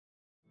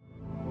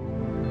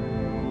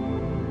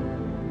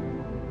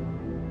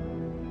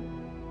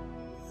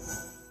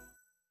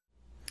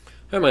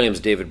Hi, my name is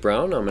David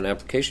Brown. I'm an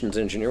applications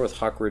engineer with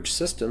Hawk Ridge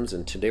Systems,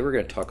 and today we're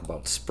going to talk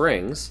about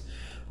springs.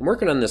 I'm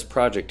working on this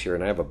project here,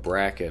 and I have a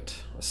bracket,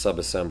 a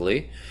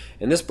subassembly,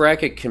 and this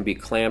bracket can be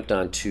clamped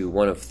onto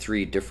one of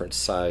three different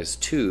size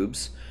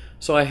tubes.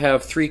 So I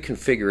have three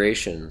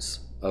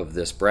configurations of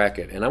this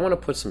bracket, and I want to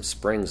put some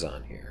springs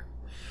on here.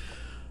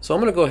 So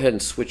I'm going to go ahead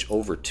and switch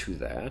over to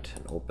that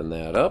and open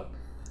that up.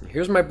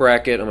 Here's my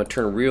bracket. I'm going to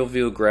turn Real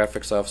View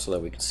Graphics off so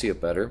that we can see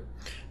it better.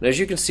 And as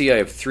you can see, I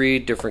have three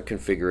different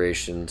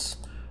configurations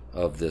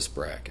of this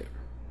bracket.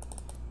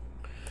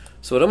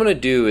 So what I'm going to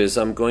do is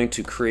I'm going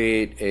to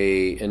create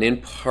an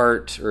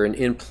in-part or an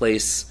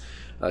in-place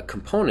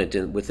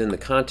component within the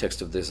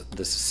context of this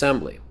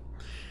assembly.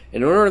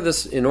 And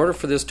in order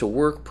for this to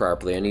work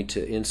properly, I need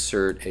to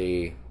insert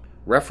a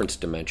reference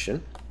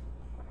dimension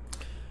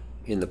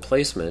in the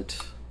placement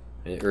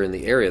or in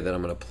the area that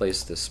I'm going to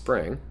place this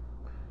spring.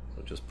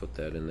 So just put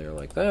that in there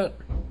like that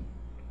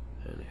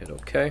and hit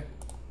OK.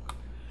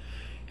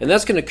 And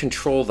that's going to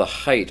control the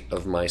height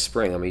of my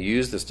spring. I'm going to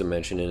use this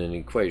dimension in an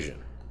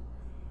equation.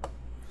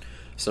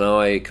 So now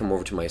I come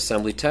over to my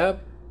Assembly tab,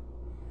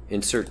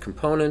 Insert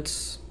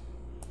Components,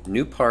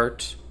 New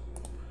Part,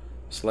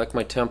 select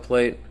my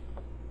template,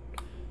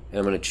 and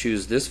I'm going to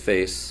choose this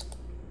face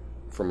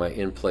for my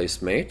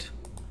in-place mate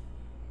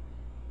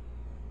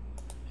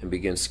and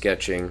begin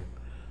sketching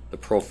the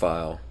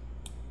profile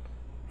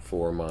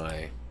for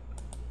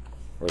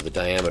the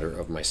diameter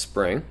of my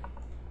spring.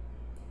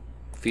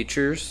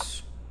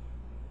 Features,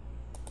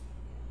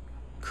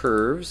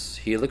 curves,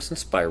 helix, and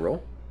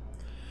spiral.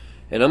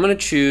 And I'm going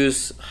to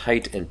choose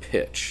height and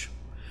pitch.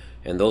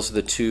 And those are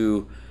the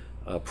two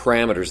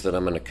parameters that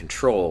I'm going to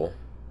control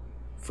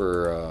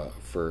for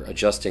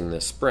adjusting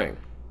this spring.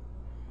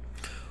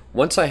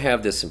 Once I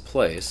have this in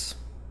place,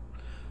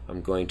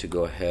 I'm going to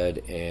go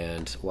ahead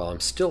and, while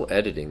I'm still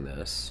editing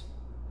this,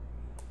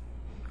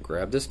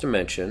 grab this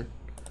dimension,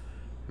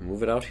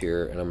 move it out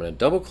here, and I'm going to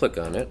double click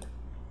on it,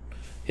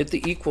 hit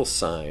the equal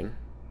sign,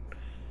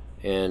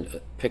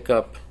 and pick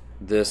up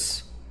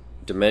this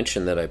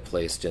dimension that I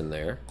placed in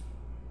there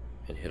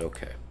and hit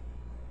OK.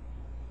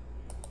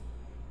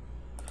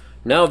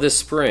 Now this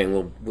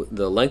spring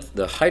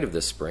the height of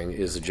this spring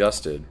is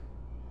adjusted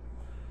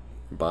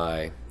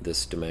by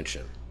this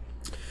dimension.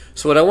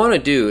 So what I want to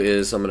do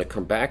is I'm going to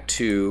come back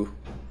to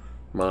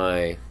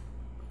my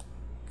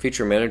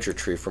feature manager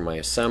tree for my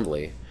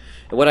assembly,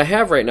 and what I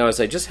have right now is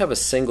I just have a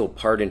single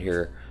part in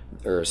here,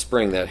 or a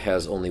spring that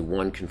has only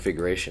one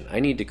configuration. I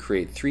need to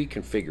create three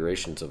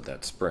configurations of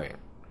that spring.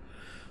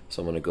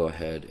 So I'm going to go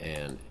ahead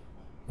and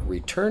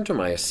return to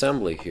my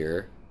assembly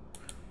here,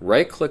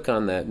 right click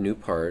on that new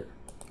part,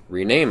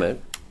 rename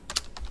it,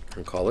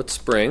 and call it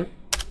spring.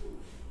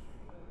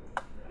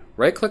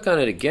 Right click on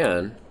it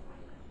again.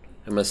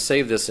 I'm going to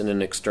save this in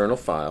an external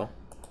file.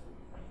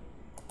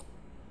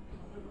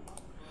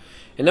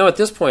 And now at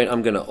this point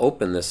I'm going to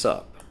open this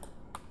up.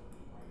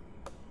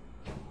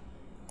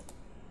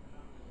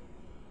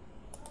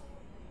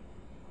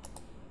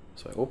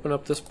 So I open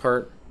up this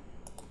part,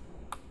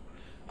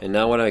 and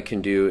now what I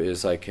can do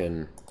is I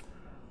can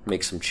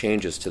make some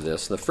changes to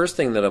this. And the first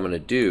thing that I'm going to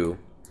do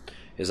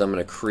is I'm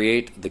going to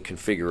create the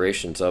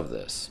configurations of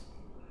this.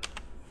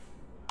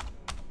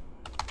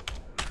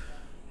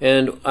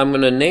 And I'm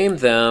going to name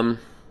them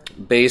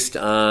based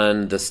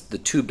on the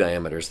tube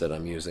diameters that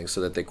I'm using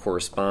so that they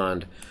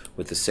correspond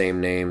with the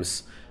same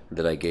names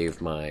that I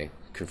gave my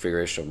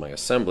configuration of my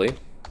assembly.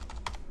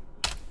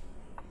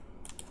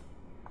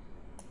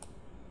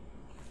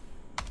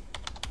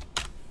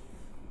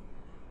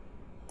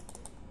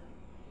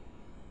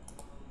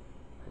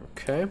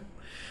 Okay.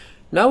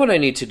 Now what I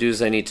need to do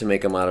is I need to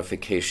make a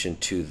modification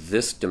to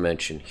this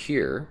dimension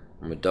here.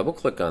 I'm going to double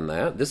click on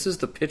that. This is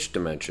the pitch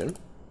dimension.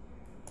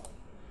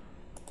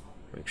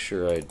 Make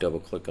sure I double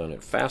click on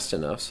it fast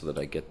enough so that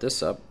I get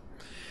this up.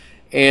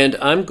 And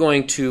I'm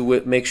going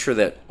to make sure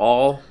that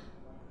all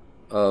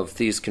of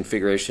these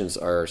configurations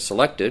are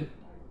selected.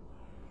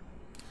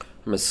 I'm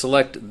going to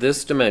select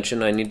this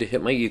dimension. I need to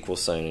hit my equal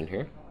sign in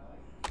here.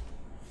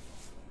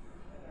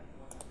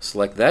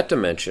 Select that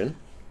dimension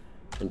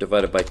and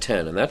divide it by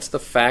 10, and that's the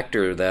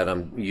factor that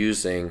I'm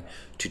using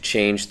to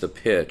change the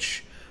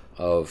pitch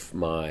of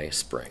my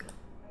spring.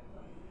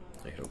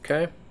 I hit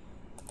OK.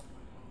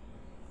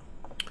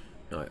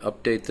 Now I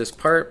update this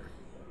part.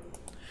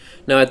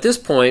 Now at this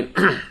point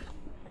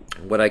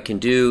what I can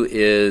do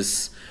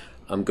is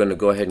I'm going to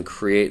go ahead and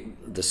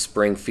create the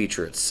spring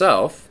feature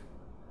itself.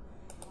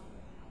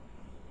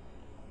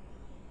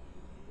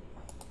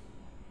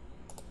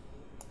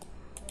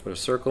 Put a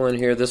circle in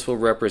here. This will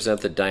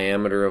represent the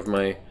diameter of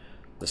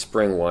the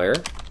spring wire,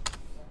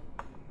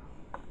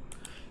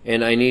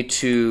 and I need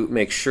to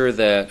make sure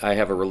that I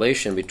have a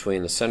relation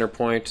between the center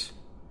point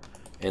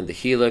and the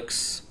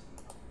helix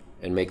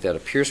and make that a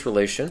Pierce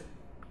relation.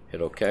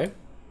 Hit OK.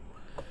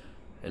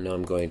 And now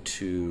I'm going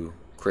to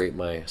create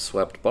my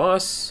swept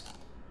boss,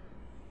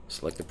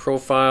 select the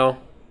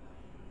profile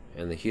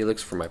and the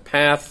helix for my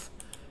path,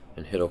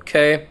 and hit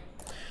OK.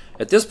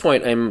 At this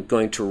point I'm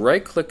going to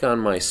right click on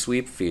my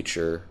sweep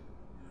feature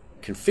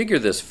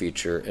configure this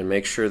feature and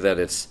make sure that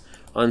it's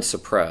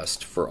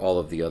unsuppressed for all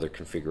of the other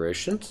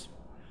configurations.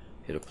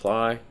 Hit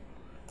apply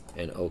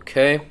and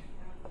OK.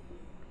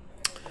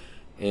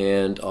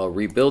 And I'll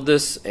rebuild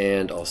this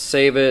and I'll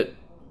save it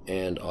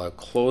and I'll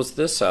close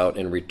this out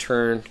and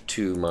return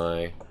to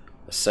my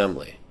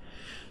assembly.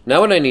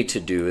 Now what I need to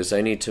do is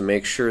I need to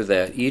make sure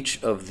that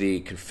each of the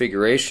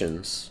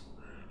configurations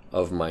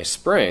of my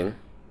spring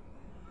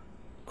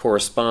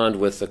correspond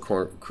with the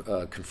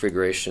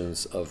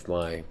configurations of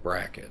my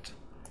bracket.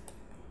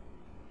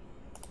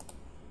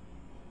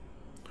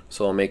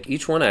 So I'll make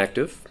each one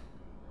active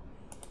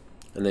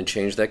and then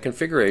change that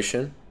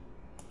configuration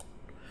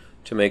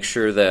to make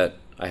sure that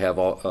I have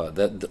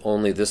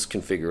only this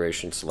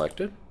configuration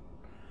selected.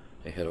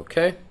 I hit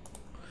OK.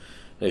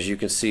 As you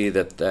can see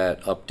that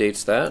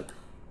updates that.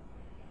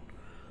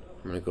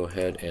 I'm going to go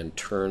ahead and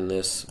turn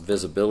this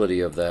visibility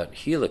of that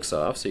helix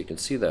off so you can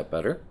see that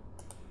better.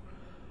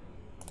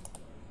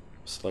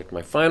 Select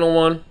my final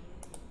one.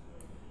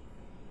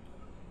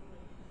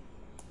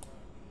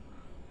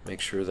 Make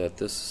sure that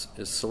this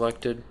is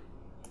selected.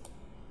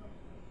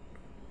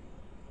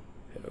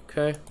 Hit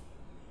OK. And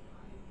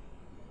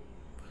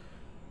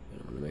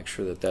I'm going to make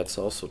sure that that's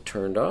also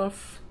turned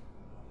off.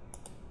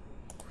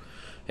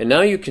 And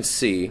now you can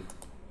see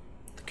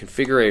the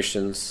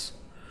configurations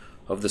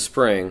of the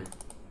spring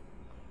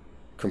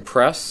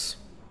compress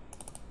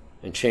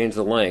and change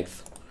the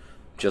length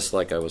just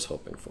like I was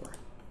hoping for.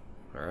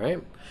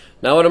 Alright,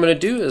 now what I'm going to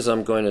do is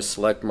I'm going to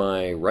select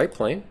my right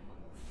plane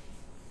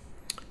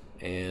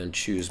and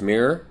choose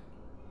mirror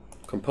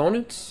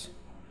components,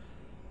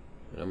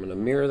 and I'm going to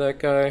mirror that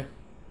guy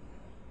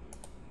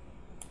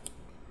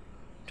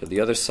to the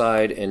other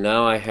side, and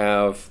now I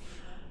have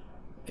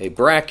a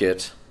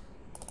bracket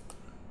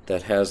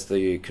that has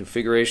the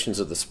configurations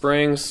of the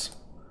springs,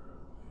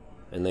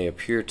 and they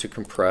appear to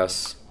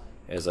compress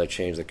as I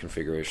change the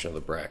configuration of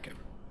the bracket.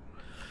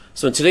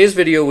 So in today's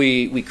video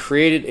we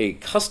created a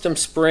custom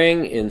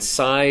spring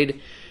inside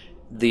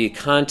the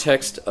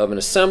context of an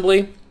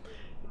assembly,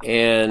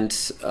 and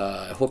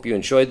I hope you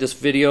enjoyed this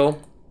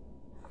video,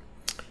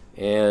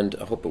 and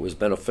I hope it was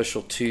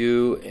beneficial to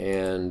you,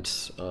 and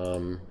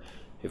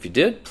if you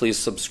did, please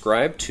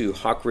subscribe to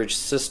Hawk Ridge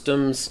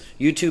Systems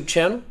YouTube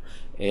channel,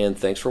 and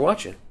thanks for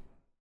watching.